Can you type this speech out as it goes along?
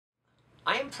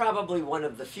I am probably one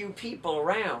of the few people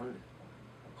around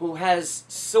who has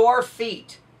sore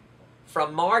feet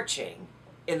from marching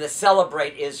in the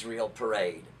Celebrate Israel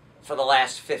parade for the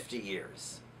last 50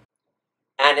 years.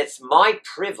 And it's my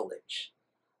privilege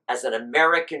as an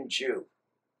American Jew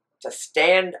to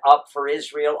stand up for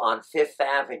Israel on Fifth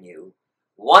Avenue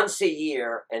once a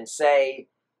year and say,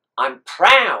 I'm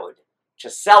proud to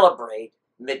celebrate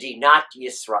Medinat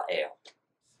Yisrael.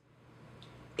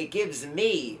 It gives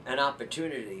me an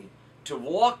opportunity to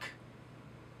walk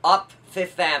up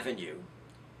Fifth Avenue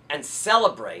and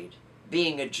celebrate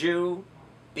being a Jew,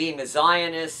 being a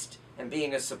Zionist, and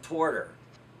being a supporter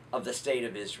of the State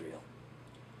of Israel.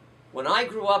 When I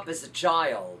grew up as a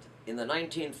child in the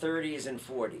 1930s and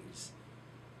 40s,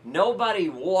 nobody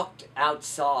walked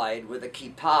outside with a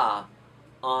kippah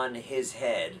on his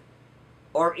head,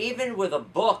 or even with a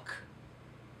book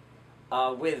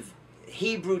with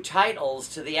Hebrew titles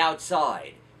to the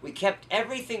outside. We kept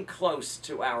everything close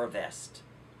to our vest.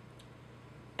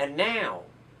 And now,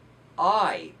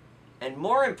 I, and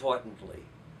more importantly,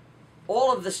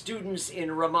 all of the students in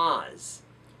Ramaz,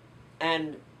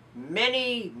 and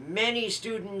many, many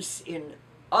students in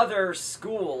other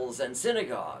schools and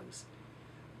synagogues,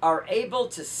 are able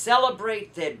to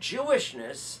celebrate their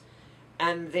Jewishness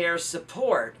and their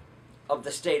support of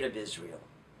the State of Israel.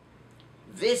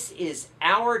 This is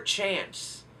our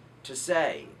chance to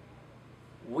say,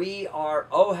 we are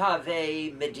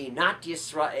Ohavei Medinat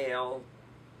Yisrael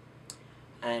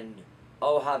and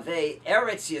Ohavei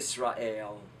Eretz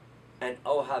Yisrael and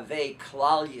Ohavei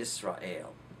Klal Yisrael.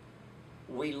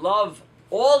 We love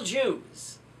all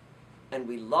Jews and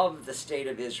we love the State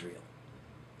of Israel.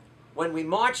 When we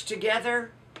march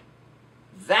together,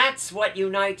 that's what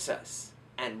unites us.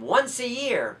 And once a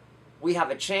year, we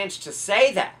have a chance to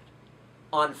say that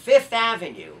on Fifth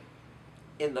Avenue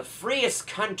in the freest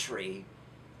country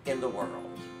in the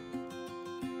world.